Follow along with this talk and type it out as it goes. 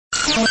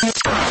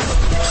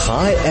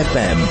High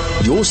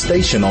FM, your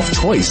station of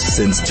choice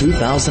since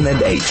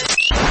 2008.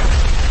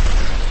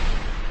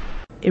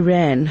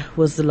 Iran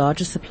was the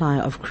largest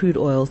supplier of crude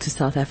oil to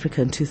South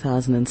Africa in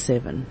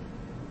 2007.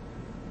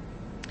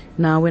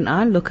 Now, when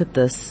I look at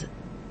this,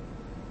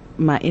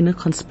 my inner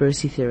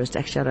conspiracy theorist,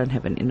 actually I don't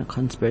have an inner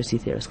conspiracy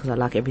theorist because I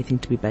like everything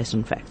to be based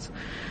on facts.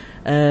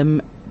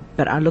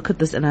 But I look at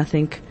this and I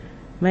think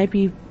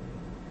maybe,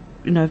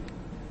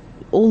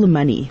 all the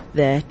money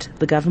that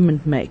the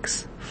government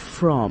makes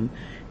from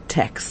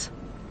tax,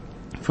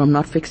 from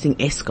not fixing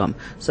Eskom,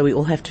 so we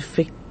all have to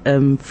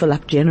fill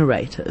up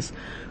generators.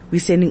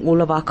 We're sending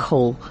all of our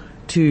coal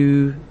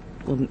to,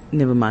 well,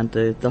 never mind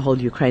the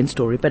whole Ukraine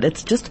story, but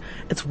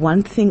it's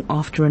one thing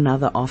after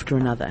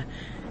another.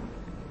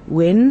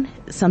 When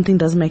something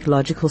doesn't make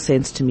logical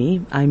sense to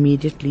me, I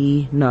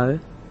immediately know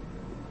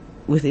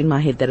within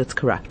my head that it's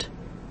corrupt,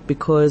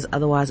 because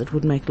otherwise it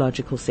would make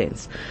logical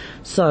sense.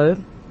 So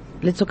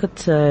let's look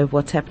at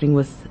what's happening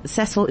with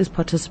Sasol is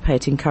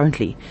participating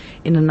currently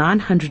in a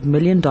 $900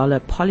 million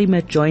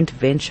polymer joint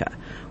venture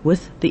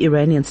with the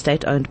Iranian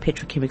state-owned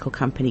petrochemical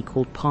company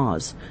called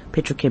Pars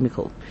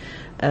Petrochemical,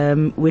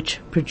 which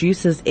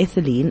produces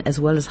ethylene as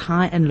well as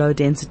high and low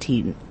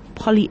density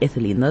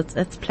polyethylene.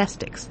 That's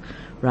plastics,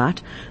 right?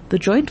 The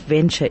joint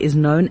venture is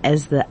known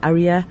as the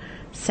Arya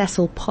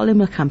Sasol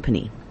Polymer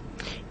Company.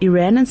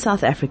 Iran and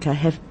South Africa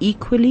have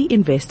equally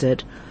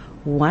invested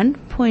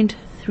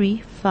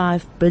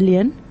 1.35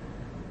 billion,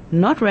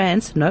 not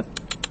rands, nope,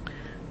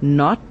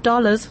 not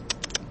dollars,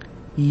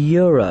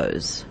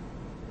 euros.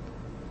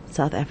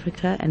 South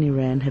Africa and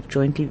Iran have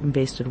jointly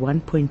invested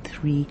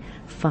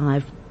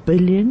 1.35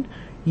 billion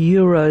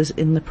euros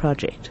in the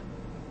project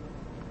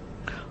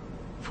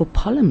for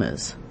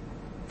polymers,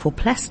 for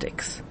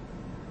plastics.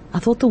 I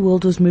thought the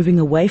world was moving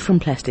away from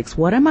plastics.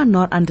 What am I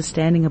not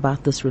understanding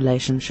about this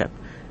relationship?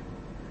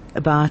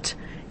 About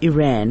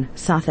Iran,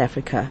 South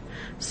Africa.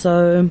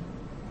 So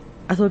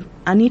I thought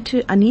I need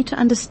to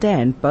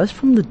understand both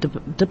from the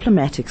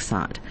diplomatic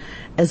side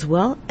as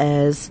well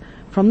as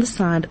from the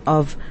side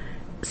of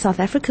South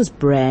Africa's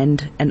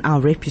brand and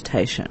our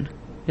reputation.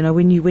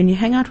 When you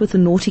hang out with the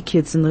naughty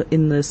kids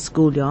in the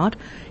schoolyard,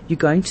 you're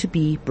going to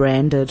be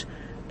branded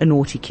a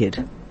naughty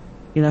kid.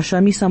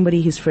 Show me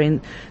somebody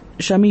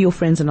show me your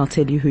friends and I'll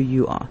tell you who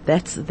you are.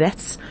 That's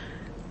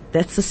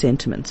the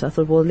sentiment. So I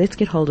thought, well, let's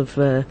get hold of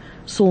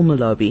Saul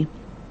Molobi.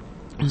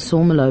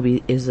 Saul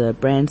Molobi is a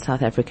brand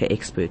South Africa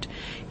expert.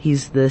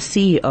 He's the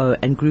CEO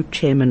and group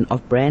chairman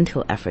of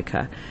Brandhill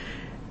Africa.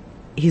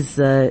 He's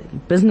a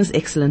Business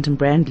Excellence and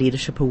Brand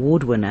Leadership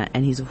Award winner,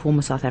 and he's a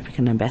former South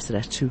African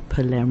ambassador to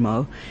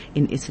Palera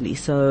in Italy.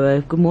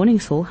 So, good morning,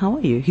 Saul. How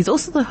are you? He's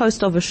also the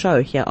host of a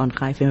show here on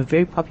High FM, a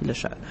very popular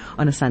show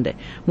on a Sunday.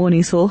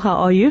 Morning, Saul. How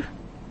are you?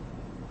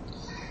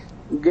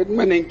 Good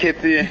morning,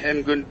 Kathy,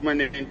 and good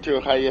morning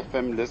to High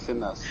FM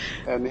listeners.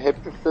 And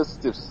happy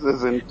festive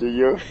season to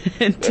you.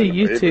 And to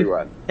you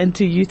everyone. Too. And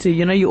to you too.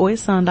 You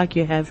always sound like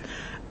you have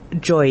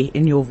joy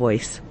in your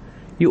voice.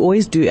 You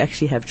always do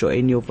actually have joy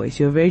in your voice.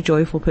 You're a very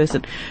joyful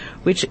person,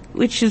 which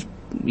is,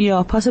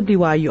 possibly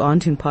why you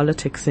aren't in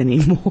politics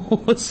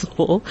anymore,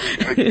 Saul.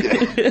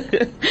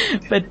 Okay.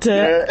 But,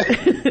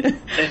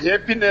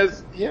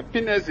 happiness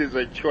is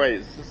a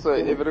choice. So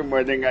every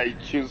morning I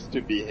choose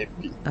to be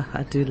happy.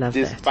 I do love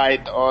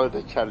despite all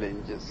the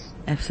challenges.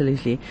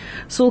 Absolutely.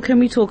 Saul, can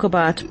we talk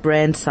about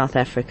Brand South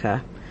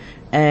Africa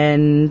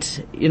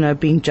and,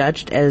 being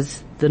judged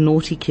as the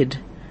naughty kid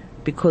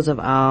because of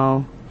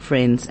our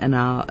friends and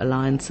our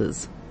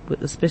alliances,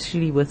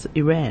 especially with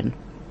Iran?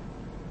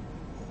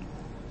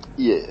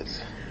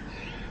 Yes.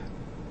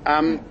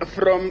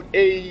 From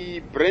a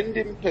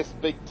branding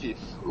perspective,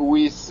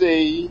 we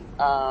say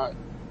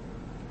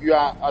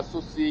your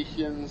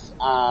associations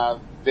are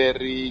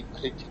very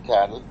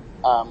critical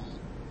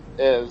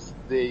as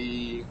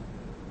they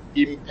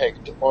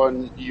impact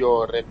on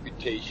your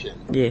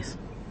reputation. Yes.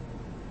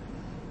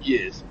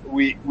 Yes,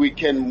 we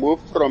can move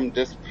from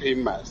this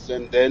premise,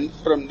 and then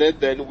from there,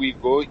 then we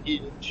go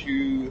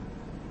into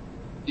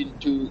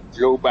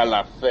global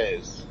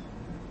affairs.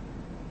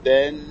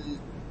 Then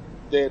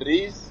there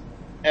is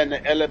an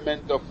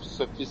element of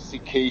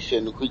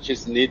sophistication which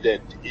is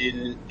needed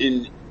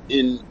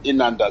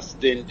in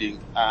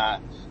understanding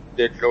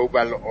the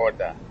global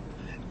order.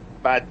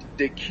 But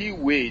the key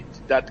weight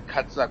that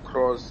cuts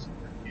across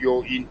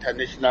your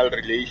international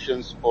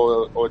relations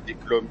or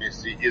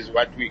diplomacy is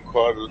what we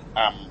call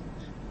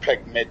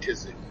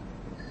pragmatism.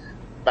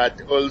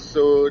 But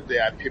also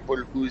there are people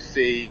who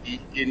say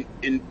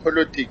in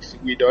politics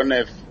we don't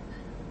have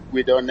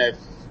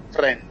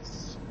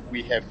friends,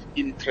 we have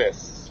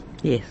interests.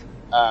 Yes.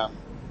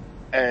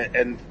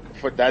 And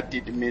for that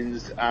it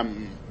means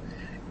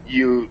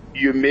you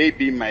may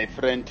be my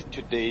friend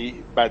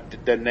today, but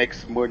the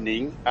next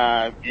morning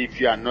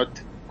if you are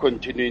not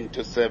continuing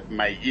to serve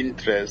my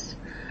interests,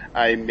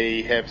 I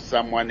may have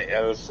someone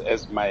else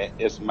as my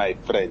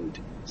friend,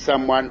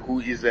 someone who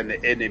is an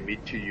enemy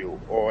to you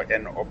or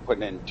an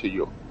opponent to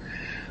you.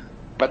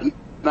 But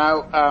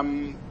now,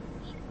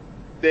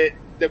 the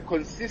the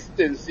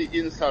consistency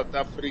in South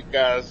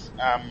Africa's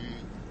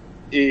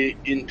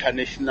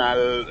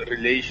international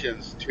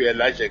relations to a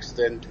large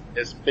extent,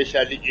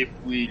 especially if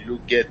we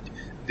look at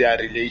their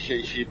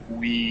relationship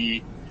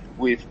with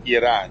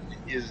Iran,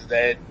 is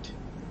that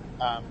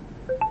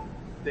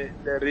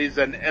there is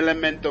an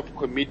element of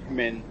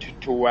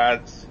commitment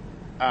towards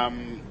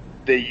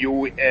the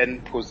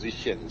UN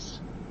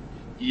positions.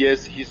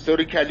 Yes,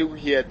 historically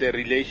we had a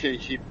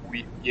relationship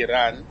with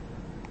Iran,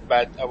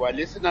 but our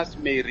listeners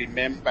may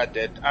remember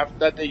that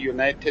after the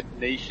United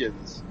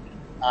Nations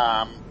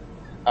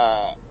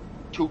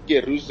took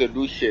a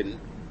resolution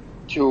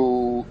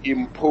to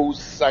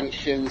impose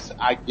sanctions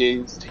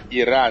against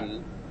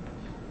Iran,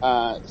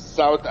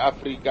 South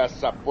Africa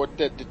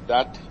supported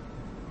that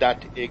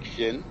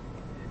action,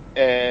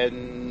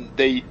 and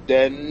they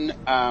then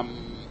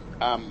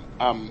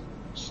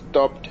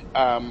stopped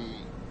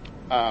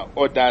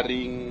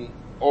ordering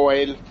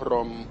oil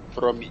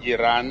from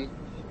Iran.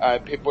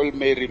 People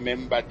may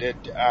remember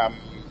that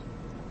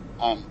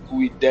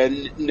we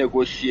then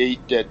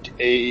negotiated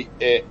a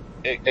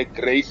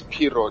grace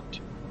period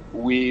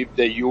with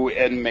the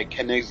UN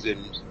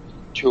mechanisms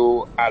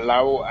to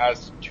allow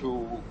us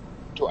to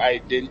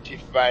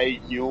identify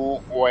new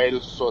oil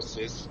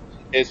sources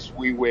as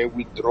we were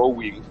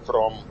withdrawing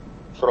from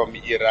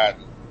Iran.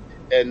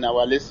 And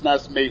our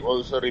listeners may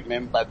also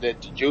remember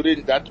that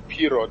during that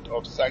period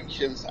of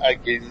sanctions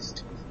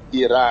against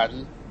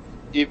Iran,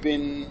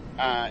 even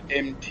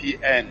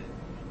MTN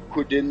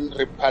couldn't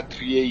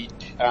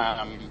repatriate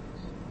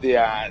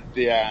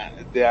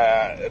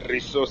their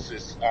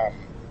resources,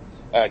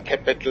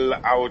 capital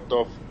out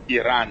of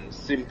Iran,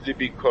 simply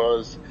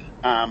because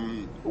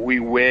we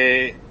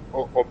were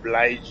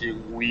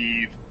obliging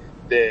with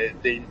the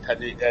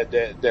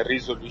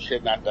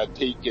resolution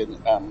undertaken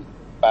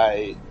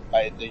by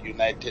the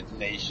United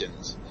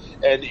Nations.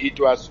 And it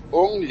was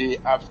only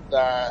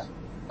after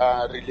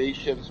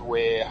relations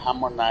were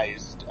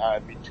harmonized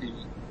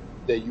between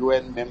the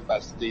UN member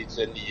states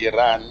and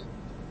Iran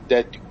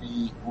that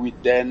we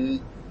then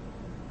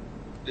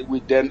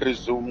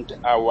resumed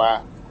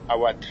our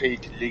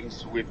trade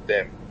links with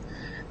them.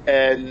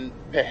 And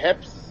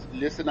perhaps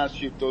listeners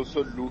should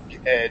also look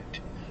at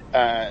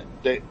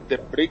the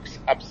BRICS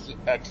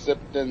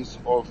acceptance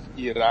of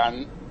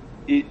Iran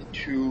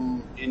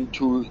into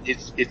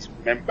its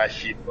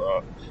membership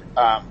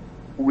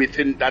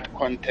within that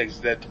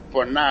context, that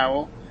for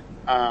now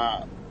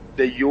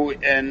the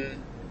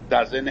UN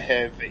doesn't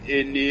have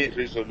any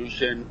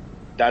resolution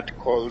that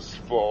calls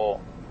for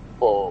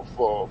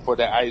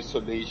the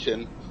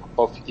isolation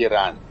of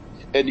Iran.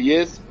 And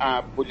yes,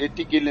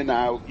 politically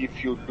now,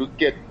 if you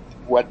look at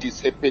what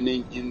is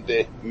happening in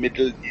the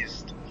Middle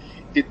East,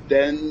 it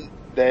then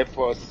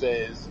therefore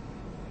says,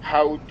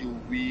 how do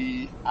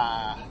we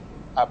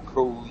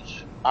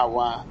approach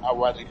our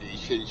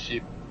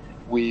relationship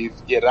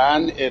with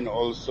Iran and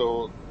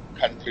also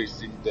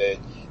countries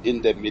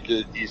in the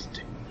Middle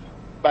East?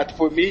 But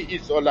for me,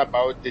 it's all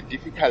about the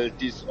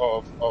difficulties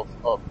of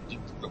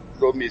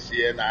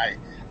diplomacy, and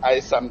I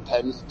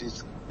sometimes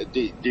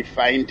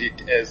defined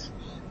it as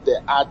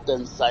the art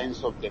and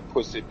science of the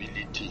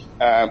possibility.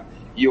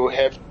 You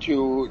have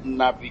to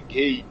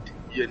navigate,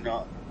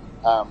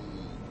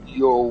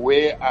 your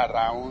way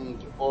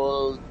around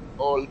all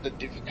the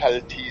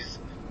difficulties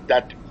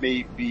that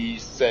may be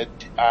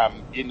set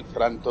in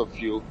front of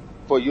you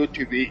for you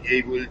to be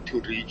able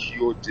to reach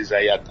your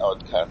desired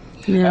outcome.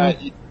 Yeah.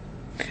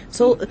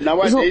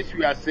 Nowadays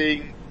we are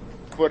saying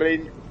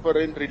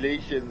foreign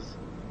relations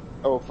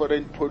or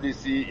foreign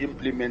policy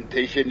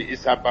implementation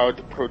is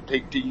about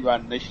protecting your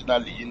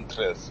national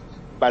interests,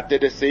 but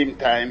at the same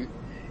time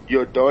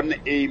you don't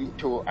aim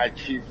to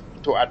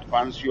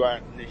advance your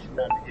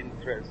national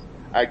interests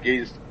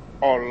against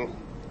all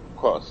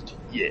cost.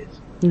 Yes.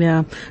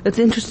 Yeah, it's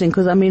interesting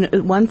because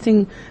it's one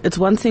thing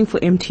for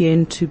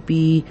MTN to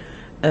be,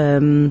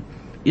 own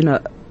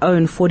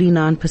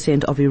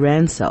 49% of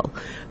Iran's cell.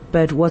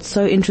 But what's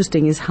so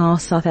interesting is how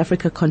South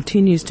Africa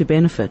continues to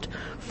benefit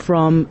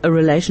from a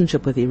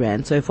relationship with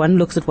Iran. So if one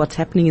looks at what's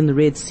happening in the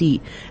Red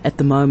Sea at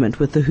the moment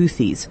with the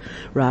Houthis,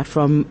 right,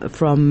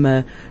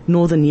 from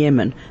northern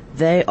Yemen,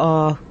 they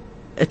are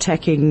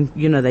attacking,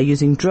 they're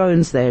using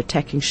drones, they're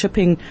attacking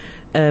shipping.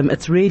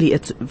 It's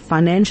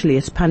financially,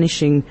 it's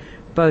punishing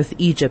both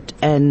Egypt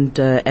and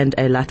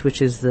Eilat, which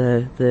is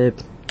the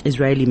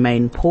Israeli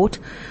main port,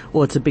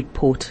 or it's a big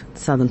port,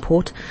 southern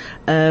port.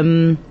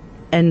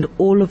 And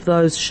all of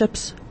those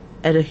ships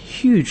at a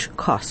huge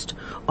cost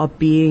are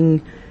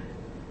being,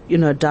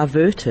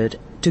 diverted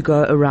to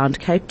go around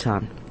Cape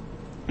Town,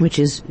 which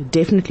is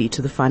definitely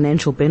to the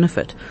financial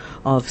benefit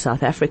of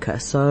South Africa.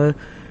 So,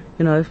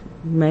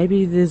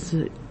 maybe there's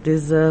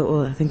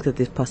I think that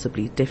there's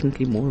possibly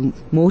definitely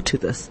more to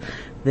this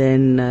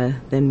than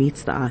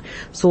meets the eye.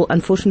 So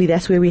unfortunately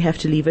that's where we have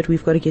to leave it.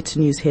 We've got to get to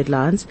news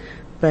headlines,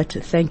 but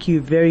thank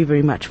you very,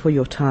 very much for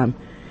your time.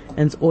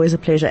 And it's always a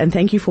pleasure. And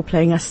thank you for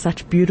playing us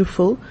such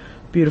beautiful,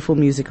 beautiful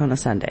music on a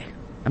Sunday.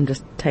 I'm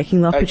just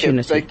taking the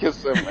opportunity. Thank you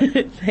so much.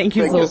 Thank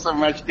you, Thank Saul. you so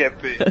much,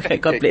 Kathy. Okay,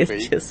 God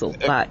bless you, Saul.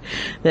 Bye.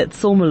 That's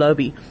Saul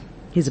Molobi.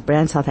 He's a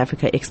Brand South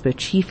Africa expert,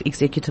 Chief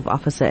Executive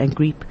Officer and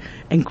Group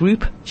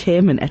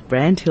Chairman at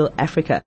Brandhill Africa.